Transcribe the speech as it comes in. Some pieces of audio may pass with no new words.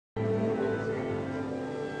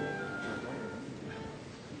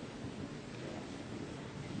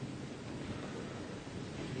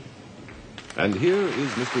And here is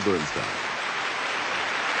Mr. Bernstein.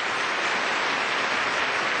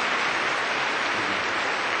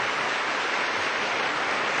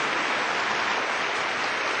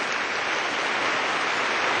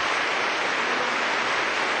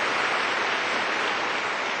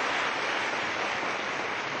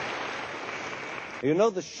 You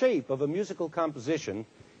know, the shape of a musical composition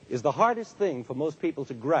is the hardest thing for most people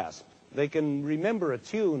to grasp. They can remember a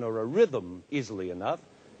tune or a rhythm easily enough,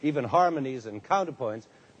 even harmonies and counterpoints,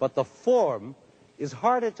 but the form is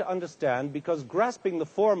harder to understand because grasping the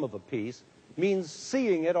form of a piece means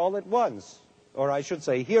seeing it all at once, or I should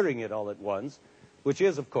say hearing it all at once, which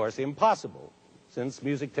is, of course, impossible, since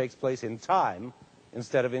music takes place in time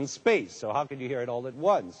instead of in space. So how can you hear it all at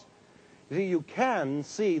once? You see, you can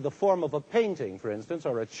see the form of a painting, for instance,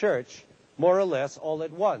 or a church, more or less all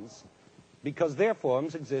at once, because their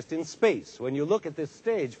forms exist in space. When you look at this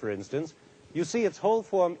stage, for instance, you see its whole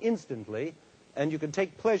form instantly, and you can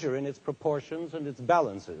take pleasure in its proportions and its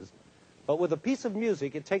balances. But with a piece of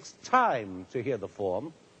music, it takes time to hear the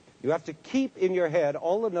form. You have to keep in your head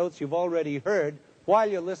all the notes you've already heard while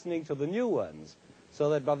you're listening to the new ones, so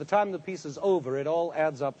that by the time the piece is over, it all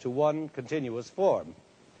adds up to one continuous form.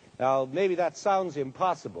 Now, maybe that sounds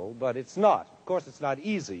impossible, but it's not. Of course, it's not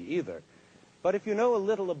easy either. But if you know a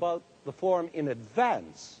little about the form in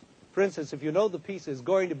advance, for instance, if you know the piece is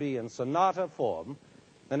going to be in sonata form,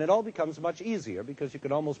 then it all becomes much easier because you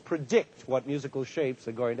can almost predict what musical shapes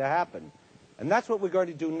are going to happen. And that's what we're going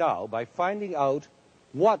to do now by finding out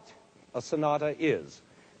what a sonata is.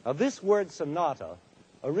 Now, this word sonata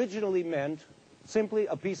originally meant simply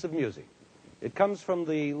a piece of music. It comes from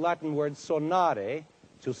the Latin word sonare,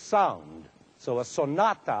 to sound. So a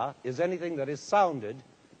sonata is anything that is sounded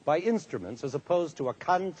by instruments, as opposed to a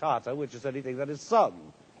cantata, which is anything that is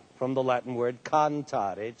sung, from the Latin word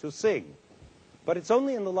cantare, to sing. But it's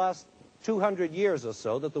only in the last 200 years or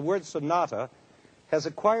so that the word sonata has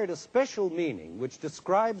acquired a special meaning which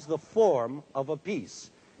describes the form of a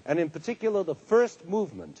piece, and in particular the first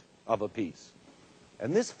movement of a piece.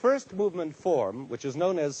 And this first movement form, which is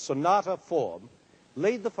known as sonata form,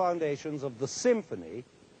 laid the foundations of the symphony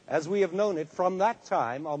as we have known it from that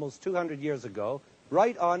time, almost 200 years ago,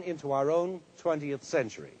 right on into our own 20th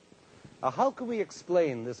century. Now, how can we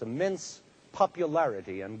explain this immense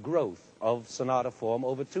popularity and growth of sonata form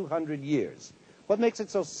over 200 years? What makes it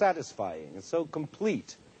so satisfying and so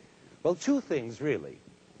complete? Well, two things, really.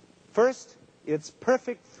 First, its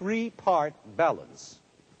perfect three-part balance.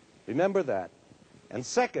 Remember that. And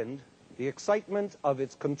second, the excitement of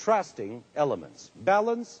its contrasting elements.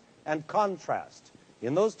 Balance and contrast.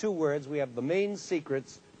 In those two words, we have the main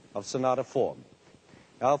secrets of sonata form.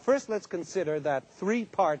 Now, first, let's consider that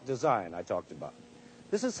three-part design I talked about.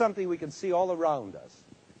 This is something we can see all around us.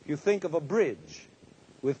 If you think of a bridge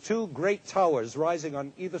with two great towers rising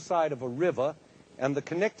on either side of a river and the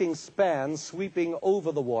connecting span sweeping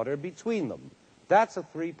over the water between them, that's a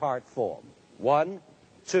three-part form. 1,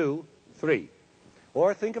 2, 3.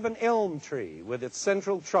 Or think of an elm tree with its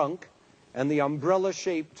central trunk and the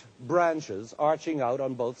umbrella-shaped branches arching out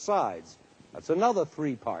on both sides. That's another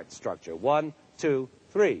three-part structure. 1, 2,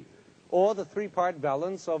 3. Or the three-part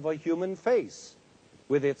balance of a human face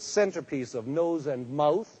with its centerpiece of nose and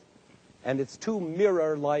mouth and its two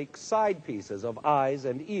mirror-like side pieces of eyes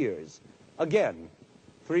and ears. Again,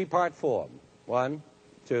 three-part form. 1,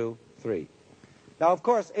 2, 3. Now, of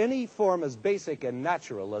course, any form as basic and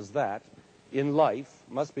natural as that in life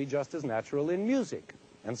must be just as natural in music.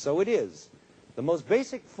 And so it is. The most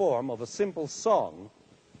basic form of a simple song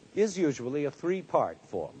is usually a three-part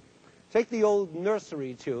form. Take the old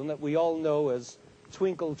nursery tune that we all know as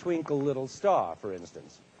Twinkle, Twinkle, Little Star, for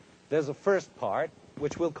instance. There's a first part,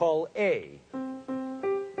 which we'll call A.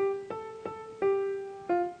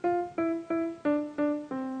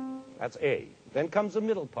 That's A. Then comes a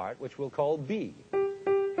middle part, which we'll call B.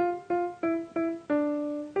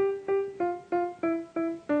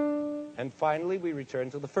 And finally, we return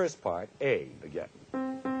to the first part, A, again.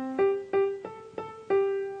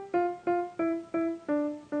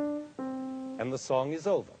 And the song is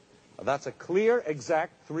over. Now, that's a clear,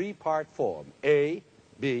 exact three-part form, A,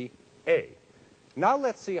 B, A. Now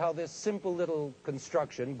let's see how this simple little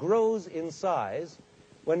construction grows in size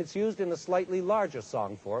when it's used in a slightly larger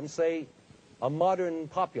song form, say a modern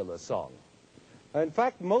popular song. In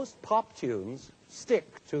fact, most pop tunes stick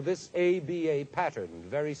to this ABA pattern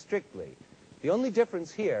very strictly. The only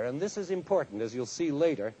difference here, and this is important as you'll see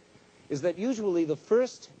later, is that usually the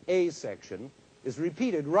first A section is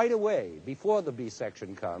repeated right away before the B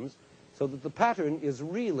section comes, so that the pattern is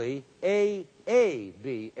really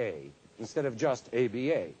A-A-B-A instead of just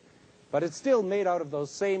ABA. But it's still made out of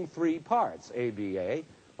those same three parts, A, B, A,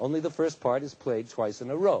 only the first part is played twice in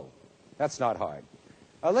a row. That's not hard.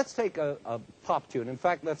 Let's take a pop tune. In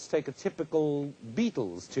fact, let's take a typical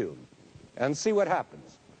Beatles tune and see what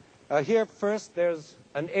happens. Here first there's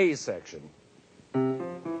an A section.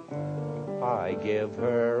 I give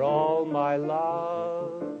her all my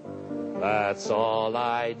love, that's all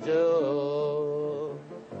I do.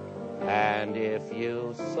 And if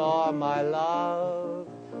you saw my love,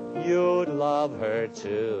 you'd love her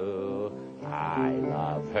too. I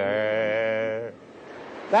love her.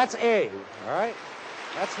 That's A, all right?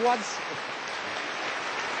 That's one.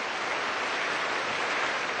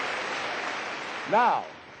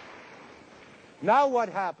 Now what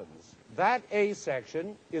happens? That A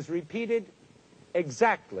section is repeated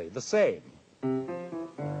exactly the same.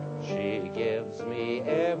 She gives me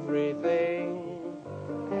everything,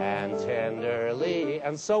 and tenderly,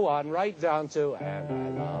 and so on, right down to, and I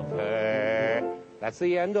love her. That's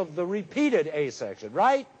the end of the repeated A section,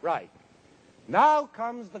 right? Right. Now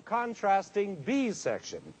comes the contrasting B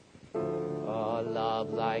section. A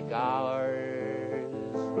love like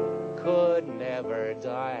ours could never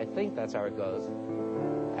die. I think that's how it goes.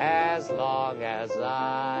 As long as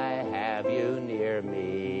I have you near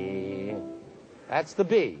me. That's the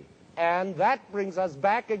B. And that brings us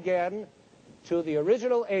back again to the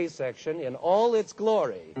original A section in all its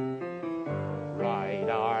glory. Bright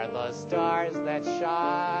are the stars that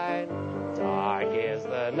shine, dark is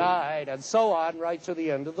the night, and so on, right to the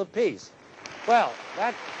end of the piece. Well,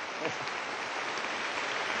 that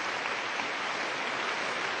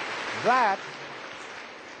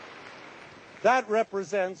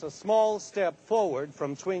represents a small step forward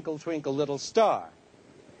from Twinkle, Twinkle, Little Star.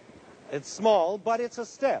 It's small, but it's a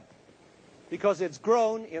step, because it's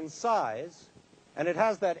grown in size, and it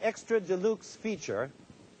has that extra deluxe feature,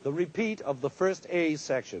 the repeat of the first A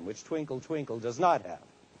section, which Twinkle, Twinkle does not have.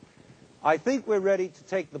 I think we're ready to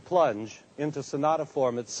take the plunge into sonata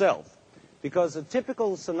form itself, because a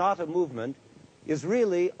typical sonata movement is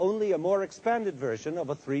really only a more expanded version of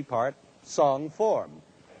a three-part song form,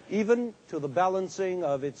 even to the balancing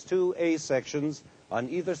of its two A sections on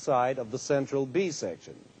either side of the central B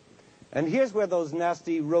section. And here's where those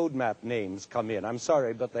nasty roadmap names come in. I'm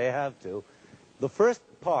sorry, but they have to. The first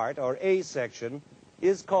part, or A section,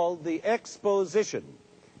 is called the exposition.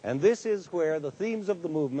 And this is where the themes of the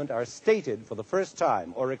movement are stated for the first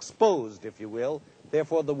time, or exposed, if you will,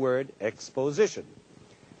 therefore the word exposition.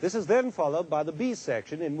 This is then followed by the B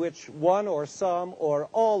section, in which one or some or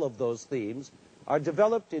all of those themes are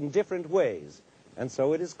developed in different ways, and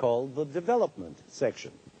so it is called the development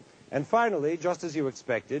section. And finally, just as you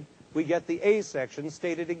expected, we get the A section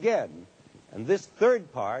stated again, and this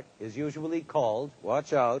third part is usually called,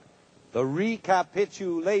 watch out, the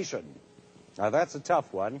recapitulation. Now that's a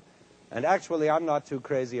tough one, and actually I'm not too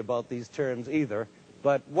crazy about these terms either,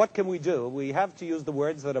 but what can we do? We have to use the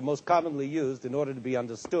words that are most commonly used in order to be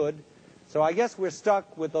understood, so I guess we're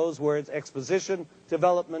stuck with those words exposition,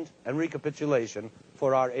 development, and recapitulation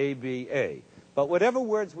for our ABA. But whatever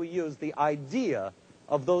words we use, the idea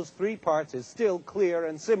of those three parts is still clear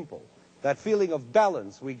and simple. That feeling of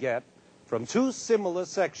balance we get from two similar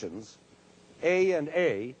sections, A and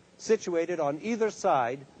A, situated on either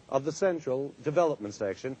side of the central development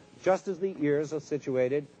section, just as the ears are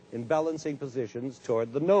situated in balancing positions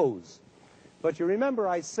toward the nose. But you remember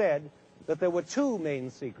I said that there were two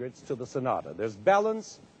main secrets to the sonata. There's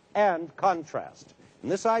balance and contrast.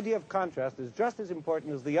 And this idea of contrast is just as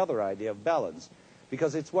important as the other idea of balance,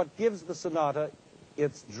 because it's what gives the sonata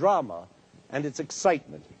its drama and its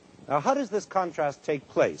excitement. Now, how does this contrast take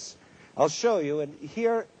place? I'll show you, and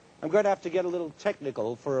here I'm going to have to get a little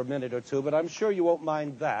technical for a minute or two, but I'm sure you won't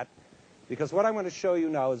mind that, because what I'm going to show you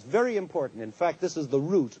now is very important. In fact, this is the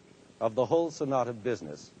root of the whole sonata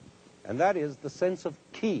business, and that is the sense of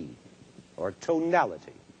key, or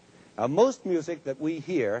tonality. Now, most music that we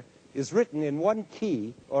hear is written in one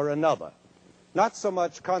key or another. Not so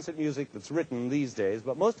much concert music that's written these days,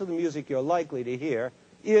 but most of the music you're likely to hear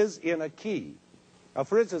is in a key. Now,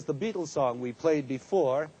 for instance, the Beatles song we played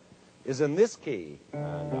before is in this key.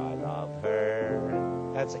 And I love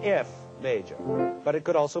her. That's F major. But it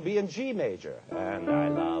could also be in G major. And I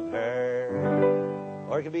love her.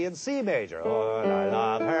 Or it could be in C major. Or I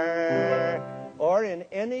love her. Or in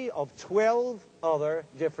any of 12 other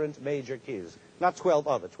different major keys. Not 12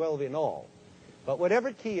 other, 12 in all. But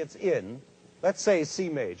whatever key it's in, let's say C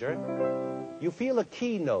major, you feel a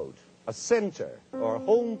key note, a center, or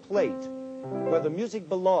home plate, where the music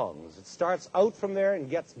belongs. It starts out from there and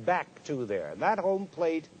gets back to there. And that home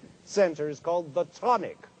plate center is called the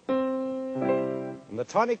tonic. And the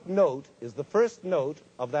tonic note is the first note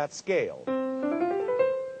of that scale.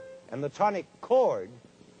 And the tonic chord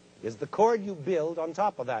is the chord you build on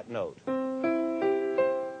top of that note.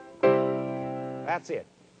 That's it.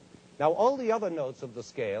 Now, all the other notes of the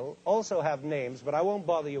scale also have names, but I won't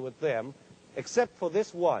bother you with them, except for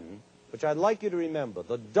this one, which I'd like you to remember,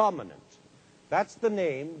 the dominant. That's the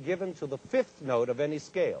name given to the fifth note of any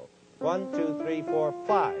scale. 1, 2, 3, 4,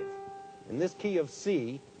 5. In this key of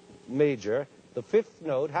C major, the fifth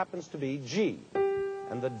note happens to be G.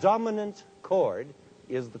 And the dominant chord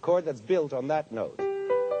is the chord that's built on that note.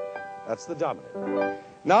 That's the dominant.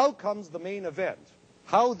 Now comes the main event.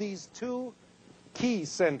 How these two key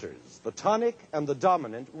centers, the tonic and the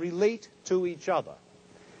dominant, relate to each other.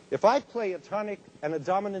 If I play a tonic and a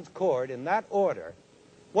dominant chord in that order,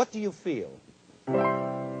 what do you feel?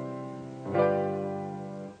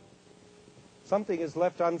 Something is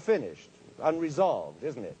left unfinished, unresolved,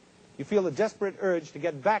 isn't it? You feel a desperate urge to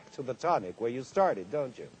get back to the tonic where you started,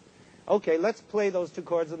 don't you? Okay, let's play those two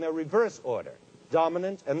chords in their reverse order.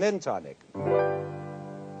 Dominant and then tonic.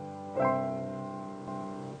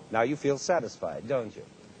 Now you feel satisfied, don't you?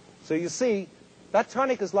 So you see, that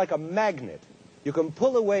tonic is like a magnet. You can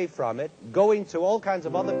pull away from it, going to all kinds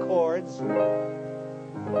of other chords,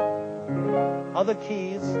 other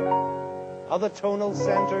keys, other tonal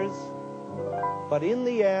centers. But in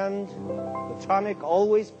the end, the tonic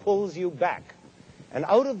always pulls you back. And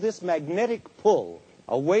out of this magnetic pull,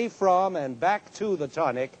 away from and back to the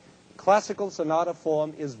tonic, classical sonata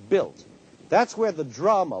form is built. That's where the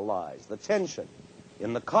drama lies, the tension,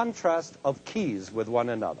 in the contrast of keys with one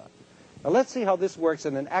another. Now let's see how this works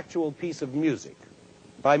in an actual piece of music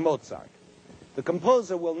by Mozart. The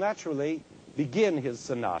composer will naturally begin his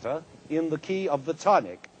sonata in the key of the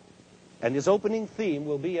tonic, and his opening theme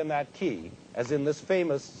will be in that key, as in this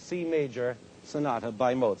famous C major sonata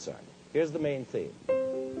by Mozart. Here's the main theme.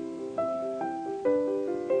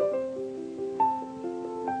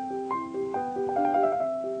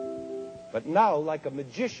 But now, like a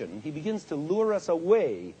magician, he begins to lure us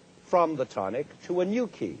away from the tonic to a new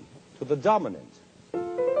key, to the dominant.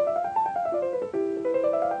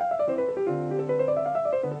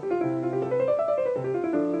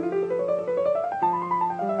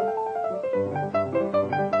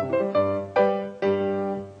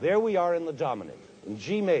 There we are in the dominant, in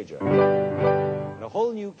G major, in a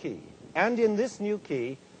whole new key. And in this new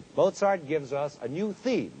key, Mozart gives us a new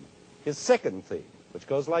theme, his second theme, which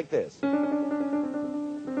goes like this.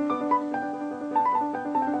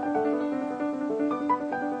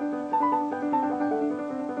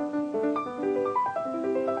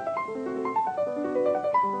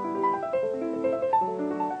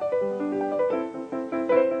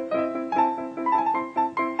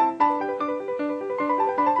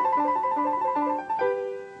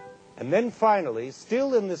 And then finally,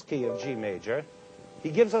 still in this key of G major, he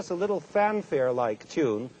gives us a little fanfare-like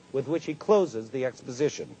tune with which he closes the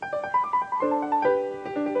exposition.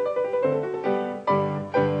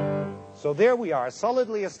 So there we are,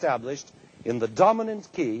 solidly established in the dominant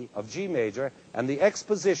key of G major, and the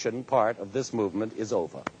exposition part of this movement is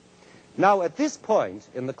over. Now, at this point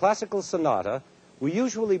in the classical sonata, we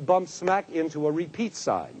usually bump smack into a repeat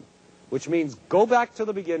sign, which means go back to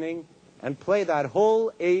the beginning and play that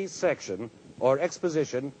whole A section, or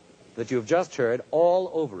exposition, that you've just heard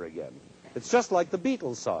all over again. It's just like the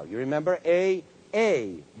Beatles song. You remember A,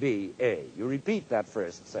 B, A. You repeat that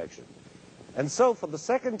first section. And so for the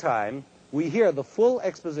second time, we hear the full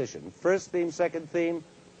exposition, first theme, second theme,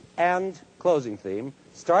 and closing theme,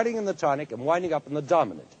 starting in the tonic and winding up in the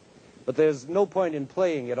dominant. But there's no point in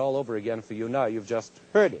playing it all over again for you now. You've just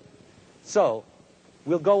heard it. So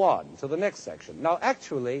we'll go on to the next section. Now,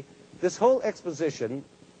 actually, this whole exposition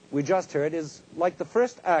we just heard is like the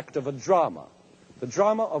first act of a drama, the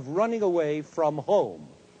drama of running away from home,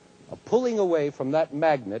 of pulling away from that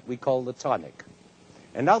magnet we call the tonic.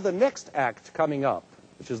 And now the next act coming up,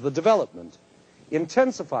 which is the development,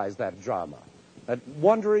 intensifies that drama, that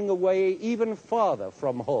wandering away even farther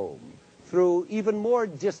from home, through even more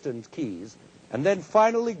distant keys, and then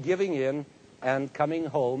finally giving in and coming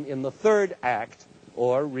home in the third act,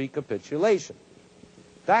 or recapitulation.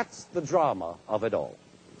 That's the drama of it all.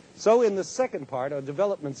 So in the second part, or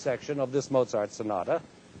development section of this Mozart sonata,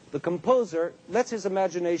 the composer lets his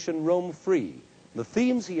imagination roam free. The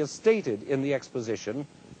themes he has stated in the exposition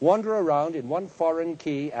wander around in one foreign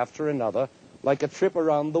key after another, like a trip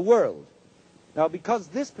around the world. Now, because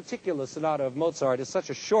this particular sonata of Mozart is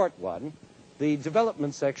such a short one, the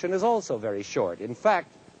development section is also very short. In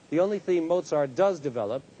fact, the only theme Mozart does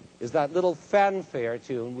develop is that little fanfare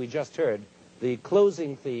tune we just heard, the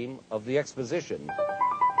closing theme of the exposition.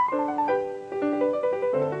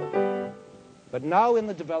 But now in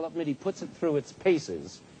the development, he puts it through its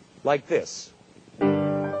paces like this.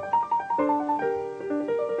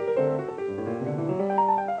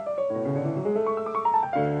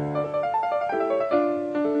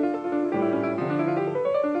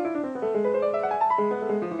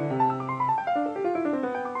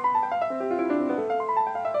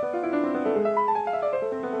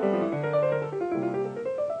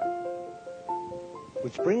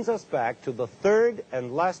 Which brings us back to the third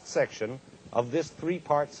and last section of this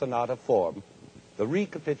three-part sonata form, the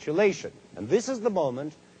recapitulation. And this is the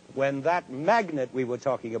moment when that magnet we were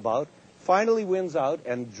talking about finally wins out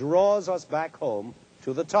and draws us back home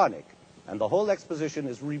to the tonic. And the whole exposition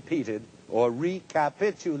is repeated or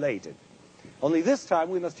recapitulated. Only this time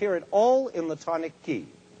we must hear it all in the tonic key,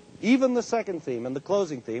 even the second theme and the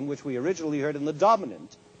closing theme, which we originally heard in the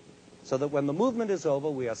dominant, so that when the movement is over,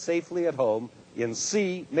 we are safely at home in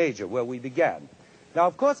C major, where we began. Now,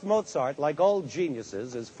 of course, Mozart, like all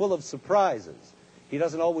geniuses, is full of surprises. He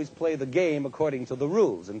doesn't always play the game according to the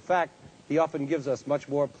rules. In fact, he often gives us much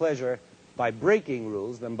more pleasure by breaking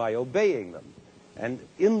rules than by obeying them. And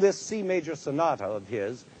in this C major sonata of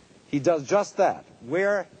his, he does just that.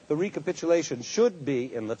 Where the recapitulation should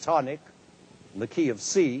be in the tonic, in the key of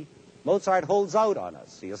C, Mozart holds out on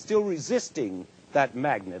us. He is still resisting that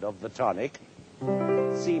magnet of the tonic,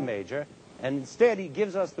 C major, and instead he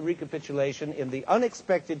gives us the recapitulation in the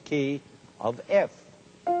unexpected key of F.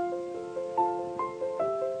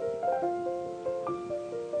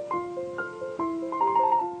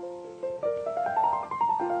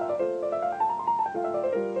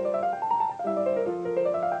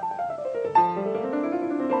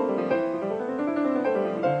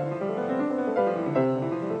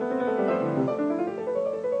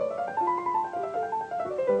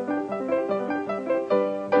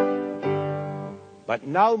 But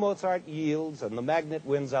now Mozart yields, and the magnet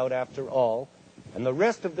wins out after all, and the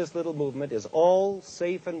rest of this little movement is all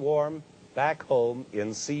safe and warm back home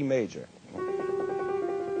in C major.